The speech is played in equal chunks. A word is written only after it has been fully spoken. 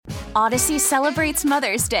Odyssey celebrates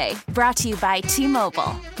Mother's Day, brought to you by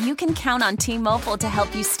T-Mobile. You can count on T-Mobile to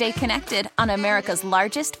help you stay connected on America's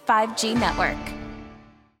largest 5G network.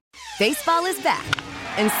 Baseball is back,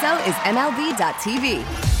 and so is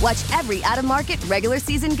MLB.tv. Watch every out-of-market regular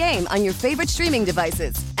season game on your favorite streaming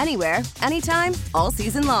devices, anywhere, anytime, all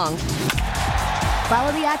season long.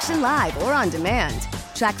 Follow the action live or on demand.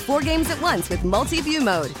 Track 4 games at once with multi-view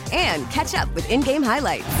mode and catch up with in-game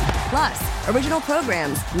highlights. Plus, original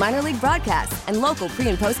programs, minor league broadcasts, and local pre-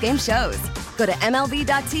 and post-game shows. Go to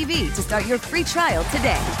MLB.tv to start your free trial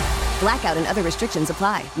today. Blackout and other restrictions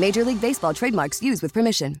apply. Major League Baseball trademarks used with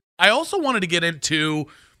permission. I also wanted to get into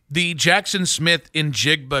the Jackson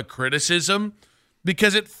Smith-Njigba criticism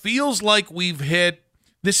because it feels like we've hit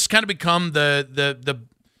 – this has kind of become the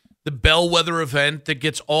bellwether event that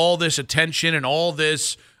gets all this attention and all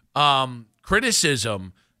this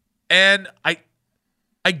criticism. And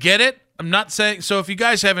I get it. I'm not saying – so if you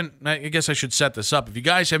guys haven't – I guess I should set this up. If you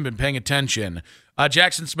guys haven't been paying attention,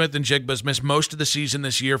 Jackson Smith-Njigba's missed most of the season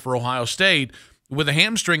this year for Ohio State with a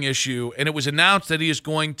hamstring issue, and it was announced that he is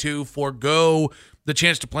going to forego the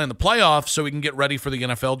chance to play in the playoffs so he can get ready for the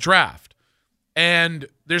NFL draft. And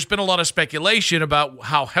there's been a lot of speculation about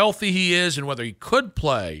how healthy he is and whether he could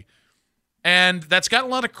play, and that's gotten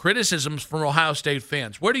a lot of criticisms from Ohio State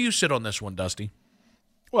fans. Where do you sit on this one, Dusty?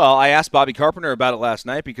 Well, I asked Bobby Carpenter about it last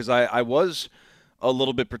night because I was a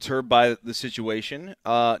little bit perturbed by the situation,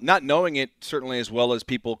 not knowing it certainly as well as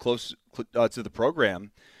people close to the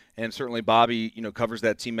program, and certainly Bobby, covers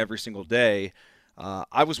that team every single day.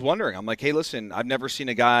 I was wondering, I'm like, hey, listen, I've never seen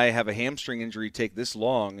a guy have a hamstring injury take this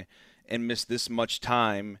long and miss this much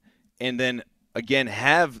time, and then again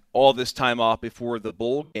have all this time off before the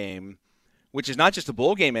bowl game, which is not just a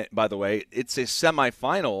bowl game, by the way, it's a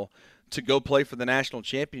semifinal to go play for the national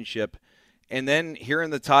championship. And then hearing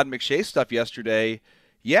the Todd McShay stuff yesterday,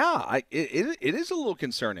 it is a little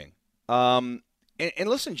concerning. And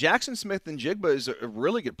listen, Jackson Smith-Njigba is a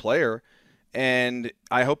really good player, and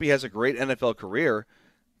I hope he has a great NFL career.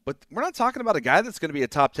 But we're not talking about a guy that's going to be a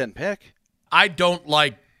top 10 pick. I don't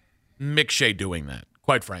like McShay doing that,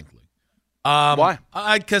 quite frankly. Why?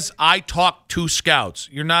 Because I talk to scouts.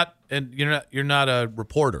 You're not a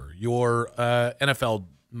reporter. You're an NFL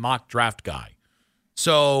mock draft guy.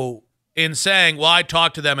 So in saying, well, I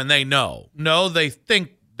talked to them and they know. No, they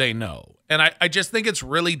think they know. And I just think it's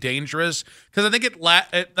really dangerous because I think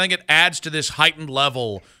it adds to this heightened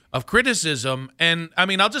level of criticism. And, I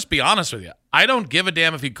mean, I'll just be honest with you. I don't give a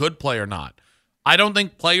damn if he could play or not. I don't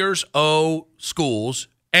think players owe schools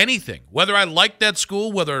anything, whether I like that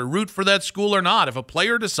school, whether I root for that school or not. If a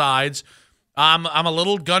player decides I'm a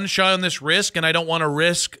little gun shy on this risk and I don't want to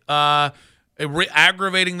risk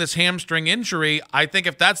aggravating this hamstring injury, I think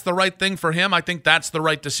if that's the right thing for him, I think that's the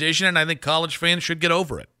right decision, and I think college fans should get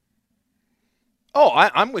over it. Oh,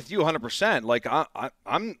 I'm with you 100%. Like,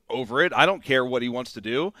 I'm over it. I don't care what he wants to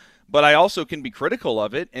do, but I also can be critical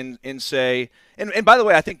of it and say, and by the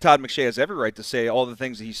way, I think Todd McShay has every right to say all the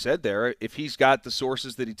things that he said there. If he's got the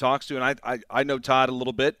sources that he talks to, and I know Todd a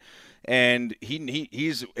little bit, and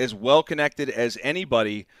he's as well connected as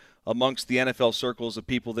anybody amongst the NFL circles of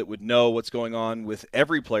people that would know what's going on with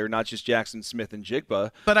every player, not just Jackson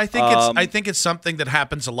Smith-Njigba. But I think it's something that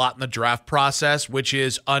happens a lot in the draft process, which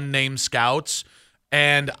is unnamed scouts.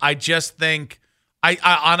 And I just think, I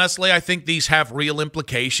honestly think these have real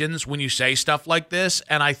implications when you say stuff like this.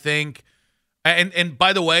 And I think, and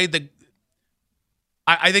by the way,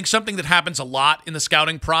 I think something that happens a lot in the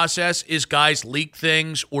scouting process is guys leak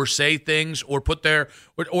things or say things or put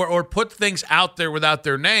put things out there without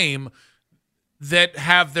their name that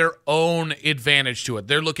have their own advantage to it.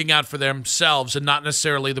 They're looking out for themselves and not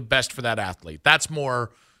necessarily the best for that athlete. That's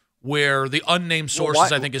more where the unnamed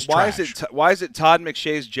sources, I think, is trash. Why is it Todd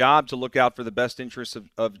McShay's job to look out for the best interests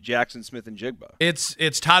of Jackson Smith-Njigba?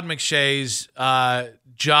 It's Todd McShay's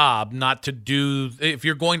job not to do – if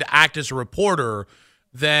you're going to act as a reporter,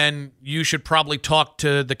 then you should probably talk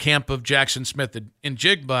to the camp of Jackson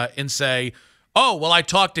Smith-Njigba and say, oh, well, I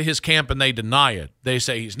talked to his camp and they deny it. They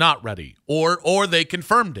say he's not ready, or they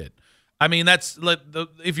confirmed it. I mean, that's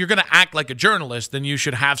if you're going to act like a journalist, then you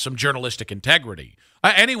should have some journalistic integrity.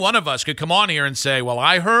 Any one of us could come on here and say, well,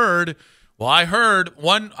 I heard,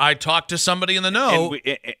 I talked to somebody in the know.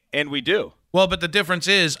 And we do. Well, but the difference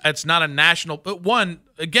is it's not a national, but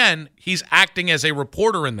again, he's acting as a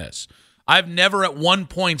reporter in this. I've never at one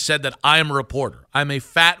point said that I am a reporter. I'm a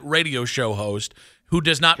fat radio show host who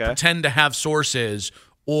does not pretend to have sources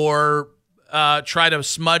or try to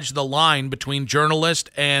smudge the line between journalist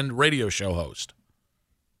and radio show host.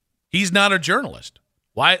 He's not a journalist.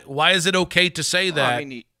 Why is it okay to say that? I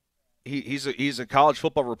mean, He's a college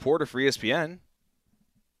football reporter for ESPN.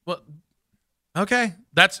 Well, okay.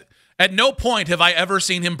 That's at no point have I ever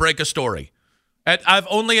seen him break a story. I've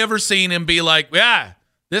only ever seen him be like, yeah,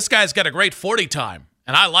 this guy's got a great 40 time,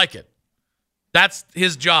 and I like it. That's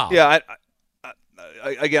his job. Yeah,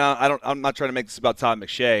 I'm not trying to make this about Todd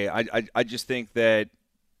McShay. I just think that,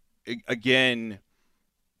 again,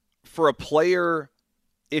 for a player,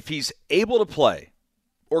 if he's able to play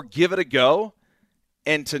or give it a go,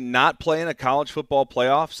 and to not play in a college football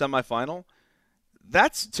playoff semifinal,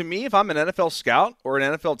 that's, to me, if I'm an NFL scout or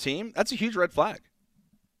an NFL team, that's a huge red flag.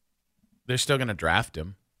 They're still going to draft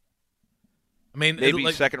him. I mean, maybe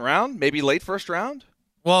second round, maybe late first round.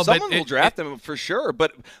 Well, someone will draft him for sure.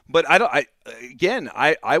 But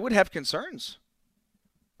I would have concerns.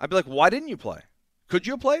 I'd be like, why didn't you play? Could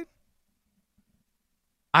you have played?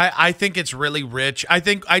 I think it's really rich.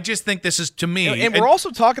 I just think this is, to me, and we're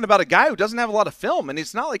also talking about a guy who doesn't have a lot of film, and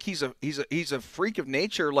it's not like he's a freak of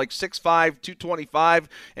nature, like 6'5", 225,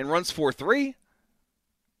 and runs 4.3.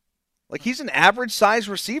 Like, he's an average size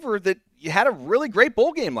receiver that had a really great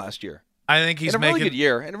bowl game last year. I think he's making a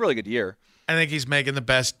really good year. I think he's making the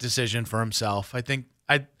best decision for himself. I think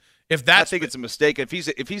it's a mistake. If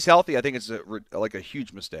he's healthy, I think it's a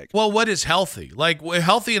huge mistake. Well, what is healthy? Like,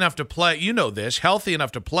 healthy enough to play. You know this. Healthy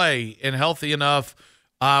enough to play, and healthy enough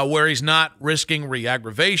where he's not risking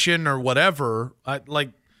re-aggravation or whatever. I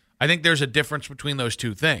think there's a difference between those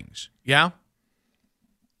two things. Yeah.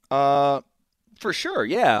 For sure,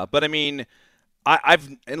 yeah. But I mean,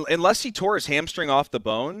 unless he tore his hamstring off the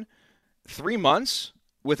bone, 3 months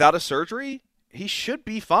without a surgery, he should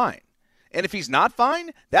be fine. And if he's not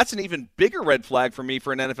fine, that's an even bigger red flag for me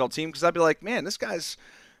for an NFL team, because I'd be like, man, this guy's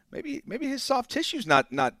maybe his soft tissue's not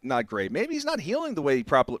great. Maybe he's not healing the way he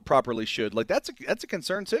properly should. Like, that's a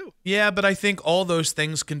concern too. Yeah, but I think all those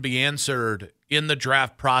things can be answered in the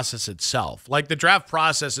draft process itself. Like, the draft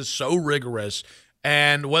process is so rigorous,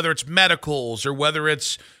 and whether it's medicals or whether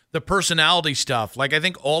it's the personality stuff, like, I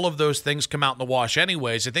think all of those things come out in the wash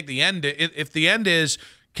anyways. I think if the end is,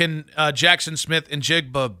 can Jackson Smith and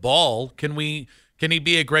Jigba ball? Can he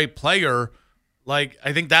be a great player? Like,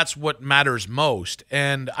 I think that's what matters most.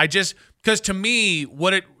 And because to me,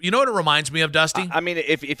 what it reminds me of, Dusty? I mean,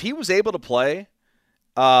 if he was able to play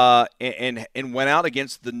and went out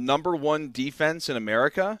against the number one defense in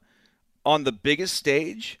America on the biggest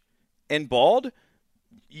stage and balled,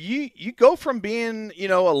 you go from being,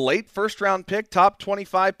 a late first round pick, top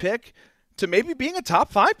 25 pick, to maybe being a top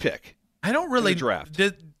 5 pick. I don't really draft.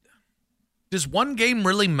 Does one game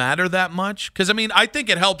really matter that much? Because, I mean, I think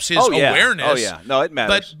it helps his awareness. Oh, yeah. No, it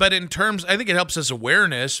matters. But in terms, I think it helps his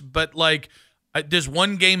awareness. But, like, does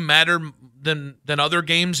one game matter than other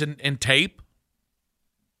games in tape?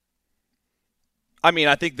 I mean,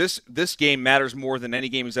 I think this game matters more than any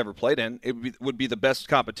game he's ever played in. It would be the best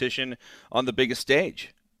competition on the biggest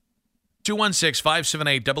stage.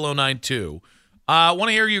 216-578-0092. I want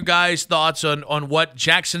to hear you guys' thoughts on what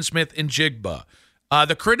Jackson Smith and Jigba,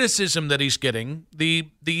 the criticism that he's getting,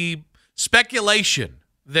 the speculation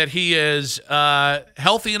that he is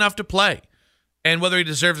healthy enough to play, and whether he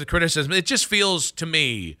deserves the criticism. It just feels to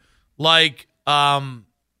me like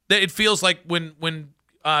it feels like when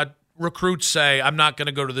recruits say, I'm not going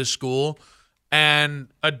to go to this school, and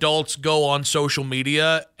adults go on social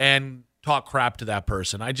media and talk crap to that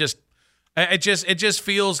person. It just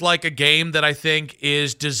feels like a game that I think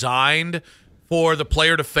is designed for the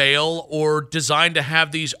player to fail, or designed to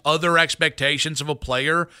have these other expectations of a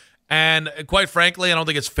player. And quite frankly, I don't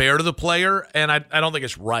think it's fair to the player, and I don't think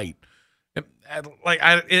it's right.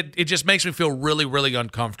 It just makes me feel really, really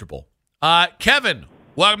uncomfortable. Kevin,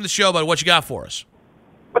 welcome to the show, bud. What you got for us?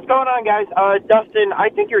 What's going on, guys? Dustin, I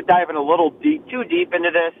think you're diving a little too deep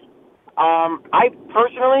into this. I'm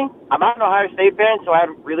not an Ohio State fan, so I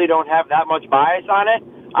really don't have that much bias on it.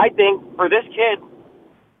 I think for this kid,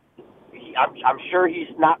 I'm sure he's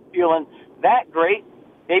not feeling that great.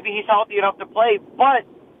 Maybe he's healthy enough to play, but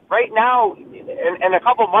right now, in a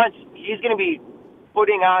couple months, he's going to be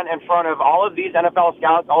putting on in front of all of these NFL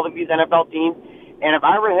scouts, all of these NFL teams. And if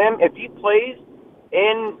I were him, if he plays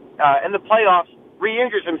in the playoffs,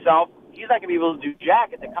 re-injures himself, he's not going to be able to do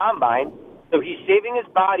jack at the combine. So he's saving his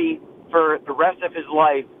body for the rest of his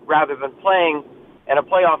life rather than playing in a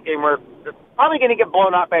playoff game where they're probably going to get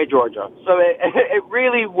blown out by Georgia. So it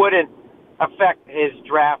really wouldn't affect his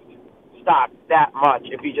draft stock that much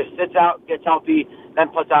if he just sits out, gets healthy, then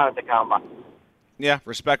puts out at the combine. Yeah,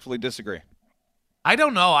 respectfully disagree. I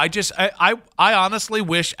don't know. I honestly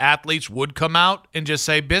wish athletes would come out and just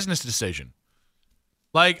say business decision.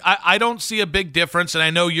 Like, I don't see a big difference, and I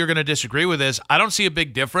know you're going to disagree with this. I don't see a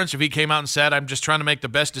big difference if he came out and said, I'm just trying to make the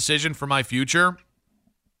best decision for my future,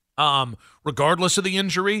 regardless of the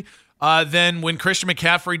injury, than when Christian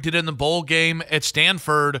McCaffrey did in the bowl game at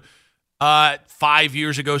Stanford 5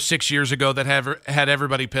 years ago, 6 years ago, that had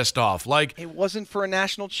everybody pissed off. Like, it wasn't for a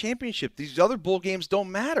national championship. These other bowl games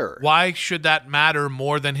don't matter. Why should that matter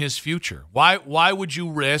more than his future? Why would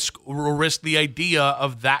you risk the idea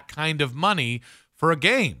of that kind of money for a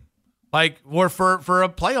game, or for a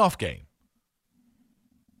playoff game?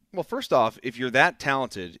 Well, first off, if you're that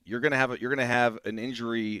talented, you're gonna have an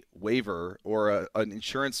injury waiver or an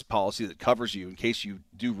insurance policy that covers you in case you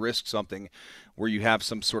do risk something where you have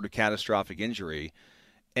some sort of catastrophic injury.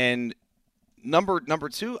 And number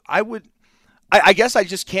two, I guess I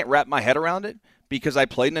just can't wrap my head around it because I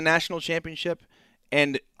played in a national championship,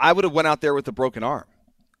 and I would have went out there with a broken arm,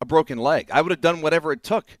 a broken leg. I would have done whatever it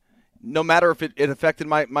took, no matter if it affected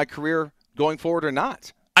my career going forward or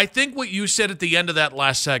not. I think what you said at the end of that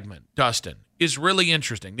last segment, Dustin, is really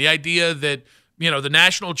interesting. The idea that, the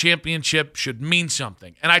national championship should mean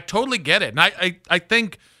something. And I totally get it. And I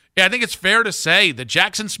think it's fair to say that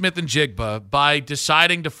Jackson Smith-Njigba, by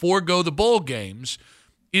deciding to forego the bowl games,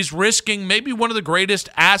 is risking maybe one of the greatest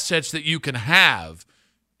assets that you can have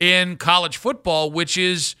in college football, which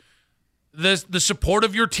is the support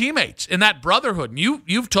of your teammates and that brotherhood. And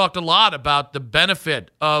you've talked a lot about the benefit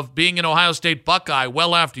of being an Ohio State Buckeye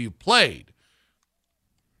well after you played.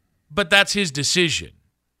 But that's his decision.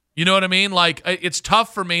 You know what I mean? Like, it's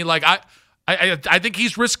tough for me. Like, I think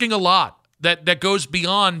he's risking a lot that goes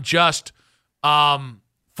beyond just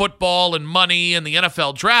football and money and the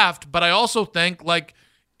NFL draft. But I also think, like,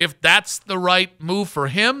 if that's the right move for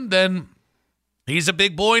him, then he's a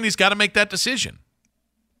big boy and he's got to make that decision.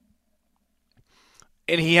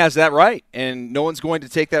 And he has that right, and no one's going to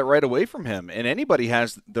take that right away from him. And anybody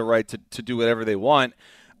has the right to do whatever they want.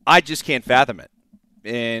 I just can't fathom it.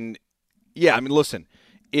 And, yeah, I mean, listen,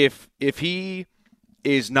 if he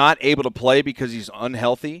is not able to play because he's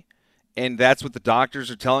unhealthy, and that's what the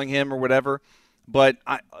doctors are telling him or whatever, but,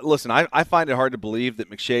 I find it hard to believe that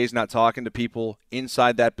McShay's not talking to people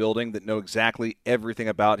inside that building that know exactly everything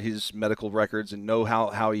about his medical records and know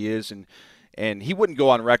how he is, and he wouldn't go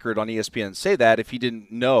on record on ESPN and say that if he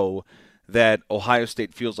didn't know that Ohio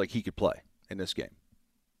State feels like he could play in this game.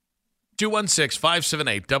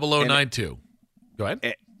 216-578-0092. Go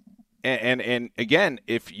ahead. And again,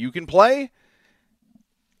 if you can play,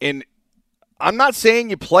 and I'm not saying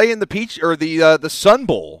you play in the Peach or the Sun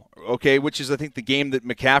Bowl, okay, which is I think the game that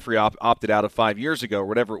McCaffrey opted out of 5 years ago or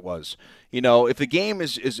whatever it was. If the game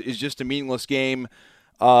is just a meaningless game,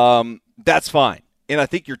 that's fine. And I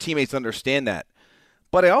think your teammates understand that.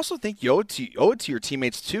 But I also think you owe it to your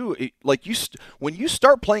teammates, too. When you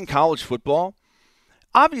start playing college football,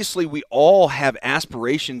 obviously we all have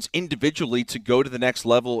aspirations individually to go to the next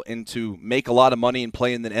level and to make a lot of money and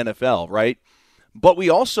play in the NFL, right? But we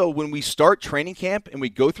also, when we start training camp and we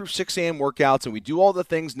go through 6 a.m. workouts and we do all the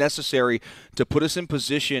things necessary to put us in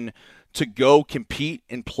position to go compete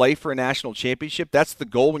and play for a national championship, that's the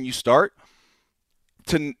goal when you start,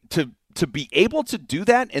 to be able to do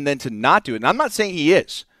that and then to not do it. And I'm not saying he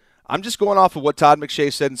is. I'm just going off of what Todd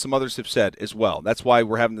McShay said and some others have said as well. That's why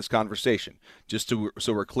we're having this conversation,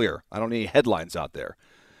 so we're clear. I don't need headlines out there.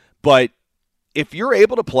 But if you're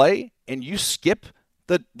able to play and you skip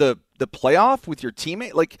the playoff with your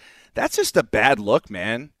teammate, like, that's just a bad look,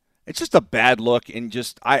 man. It's just a bad look. And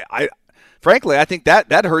just frankly, I think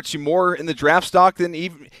that hurts you more in the draft stock than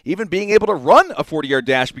even being able to run a 40-yard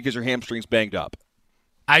dash because your hamstring's banged up.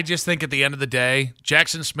 I just think at the end of the day,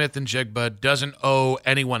 Jackson Smith-Njigba doesn't owe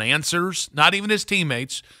anyone answers, not even his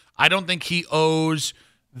teammates. I don't think he owes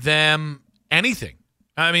them anything.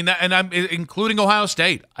 I mean, and I'm including Ohio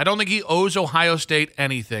State. I don't think he owes Ohio State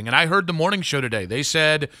anything. And I heard the morning show today. They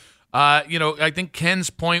said, I think Ken's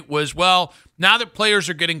point was, well, now that players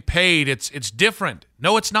are getting paid, it's different.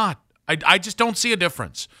 No, it's not. I just don't see a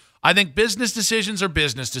difference. I think business decisions are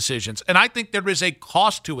business decisions, and I think there is a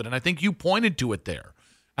cost to it, and I think you pointed to it there.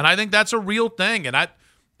 And I think that's a real thing. And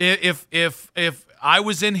if I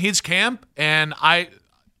was in his camp and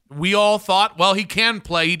we all thought, well, he can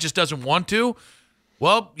play, he just doesn't want to.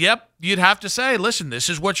 Well, yep, you'd have to say, listen, this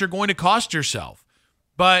is what you're going to cost yourself.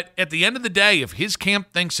 But at the end of the day, if his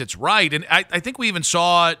camp thinks it's right, and I think we even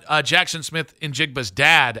saw Jackson Smith-Njigba's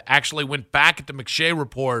dad actually went back at the McShay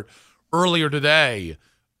report earlier today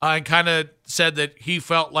and kind of said that he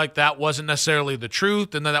felt like that wasn't necessarily the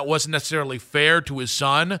truth and that wasn't necessarily fair to his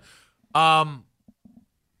son. I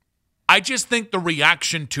just think the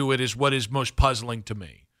reaction to it is what is most puzzling to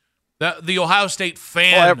me. The Ohio State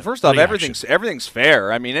fan. Well, first off, reaction. everything's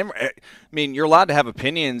fair. I mean, you're allowed to have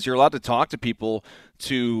opinions. You're allowed to talk to people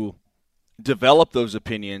to develop those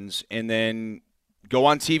opinions, and then go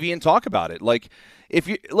on TV and talk about it. Like, if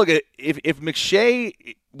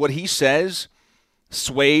McShay, what he says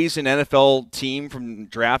sways an NFL team from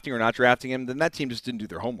drafting or not drafting him, then that team just didn't do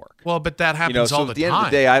their homework. Well, but that happens all the time. So at the end of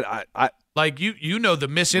the day, I like the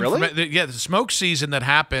misinformation, really? the smoke season that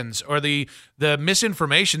happens, or the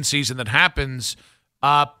misinformation season that happens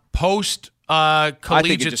post collegiate I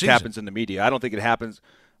think it just season. happens in the media. I don't think it happens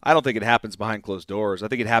behind closed doors. I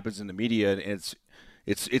think it happens in the media, and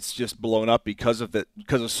it's just blown up because of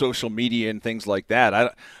social media and things like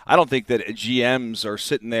that. I don't think that GMs are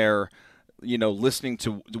sitting there, listening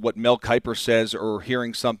to what Mel Kiper says or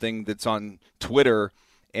hearing something that's on Twitter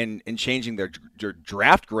and changing their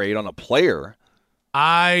draft grade on a player.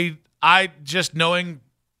 I just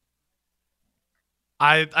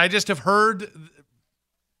have heard.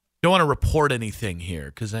 Don't want to report anything here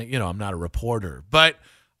because I'm not a reporter, but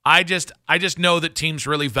I just know that teams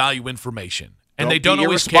really value information, and they don't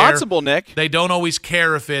always care. Irresponsible, Nick. They don't always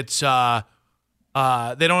care if it's they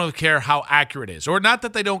don't always care how accurate it is, or not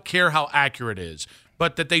that they don't care how accurate it is,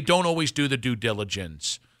 but that they don't always do the due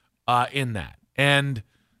diligence in that. And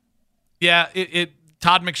yeah,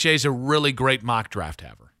 Todd McShay's a really great mock draft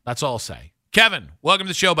haver. That's all I'll say. Kevin, welcome to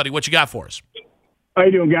the show, buddy. What you got for us? How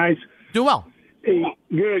you doing, guys? Doing well. Hey,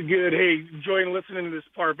 good. Hey, enjoying listening to this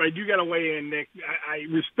part, but I do got to weigh in, Nick. I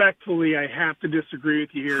respectfully, I have to disagree with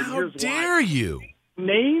you here. How Here's dare why. you?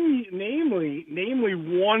 Namely,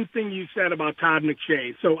 one thing you said about Todd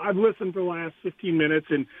McShay. So I've listened for the last 15 minutes,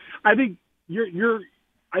 and I think you're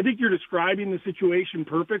describing the situation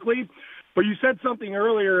perfectly. But you said something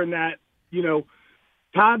earlier in that,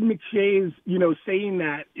 Todd McShay's, saying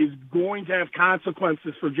that is going to have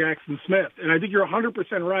consequences for Jackson Smith. And I think you're 100%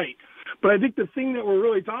 right. But I think the thing that we're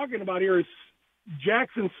really talking about here is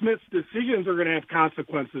Jackson Smith's decisions are going to have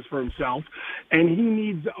consequences for himself, and he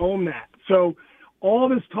needs to own that. So all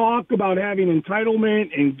this talk about having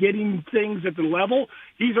entitlement and getting things at the level,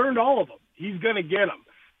 he's earned all of them. He's going to get them.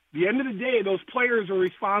 At the end of the day, those players are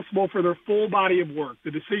responsible for their full body of work,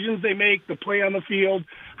 the decisions they make, the play on the field,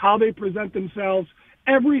 how they present themselves.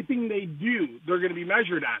 Everything they do, they're going to be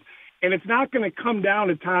measured on. And it's not going to come down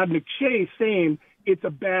to Todd McShay saying it's a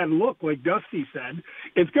bad look, like Dusty said.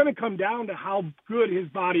 It's going to come down to how good his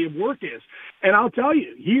body of work is. And I'll tell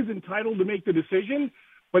you, he's entitled to make the decision,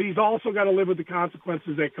 but he's also got to live with the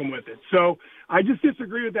consequences that come with it. So I just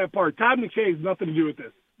disagree with that part. Todd McShay has nothing to do with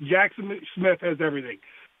this. Jackson Smith has everything.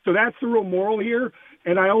 So that's the real moral here.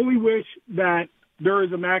 And I only wish that there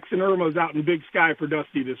is a Max and Irma's out in Big Sky for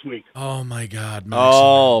Dusty this week. Oh, my God.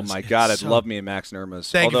 I'd love me a Max and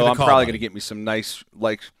Irma's. Although I'm probably going to get me some nice,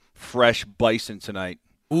 fresh bison tonight.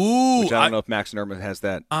 Ooh. Which I don't know if Max and Irma has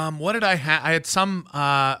that. What did I have? I had some,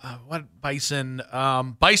 bison?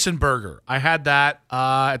 Bison burger. I had that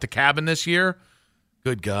at the cabin this year.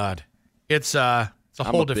 Good God. It's a whole different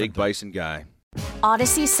I'm a big thing. bison guy.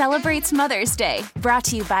 Odyssey celebrates Mother's Day, brought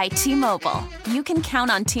to you by T-Mobile. You can count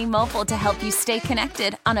on T-Mobile to help you stay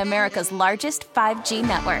connected on America's largest 5G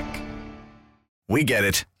network. We get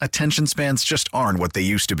it. Attention spans just aren't what they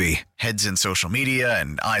used to be. Heads in social media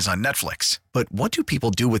and eyes on Netflix. But what do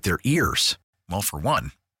people do with their ears? Well, for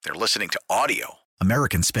one, they're listening to audio.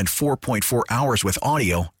 Americans spend 4.4 hours with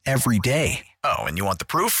audio every day. Oh, and you want the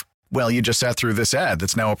proof? Well, you just sat through this ad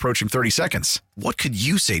that's now approaching 30 seconds. What could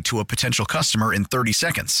you say to a potential customer in 30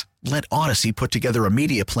 seconds? Let Odyssey put together a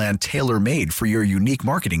media plan tailor-made for your unique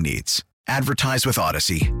marketing needs. Advertise with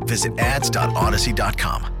Odyssey. Visit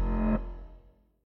ads.odyssey.com.